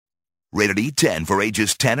Rated E10 for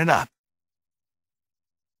ages 10 and up.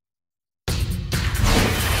 3,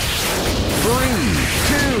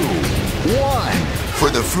 2, 1. For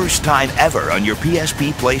the first time ever on your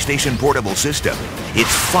PSP PlayStation Portable system,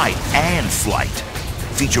 it's Fight and Flight,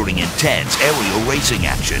 featuring intense aerial racing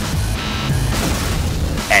action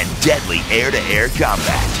and deadly air-to-air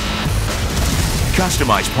combat.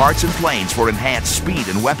 Customize parts and planes for enhanced speed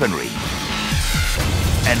and weaponry.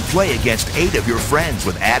 And play against 8 of your friends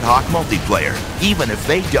with ad hoc multiplayer, even if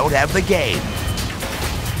they don't have the game.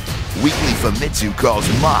 Weekly Famitsu calls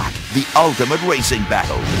M.A.C.H the ultimate racing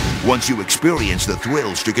battle. Once you experience the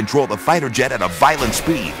thrills to control the fighter jet at a violent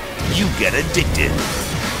speed, you get addicted.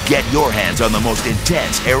 Get your hands on the most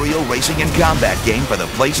intense aerial racing and combat game for the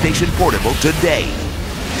PlayStation Portable today.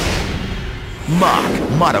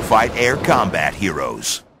 M.A.C.H Modified Air Combat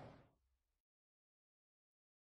Heroes.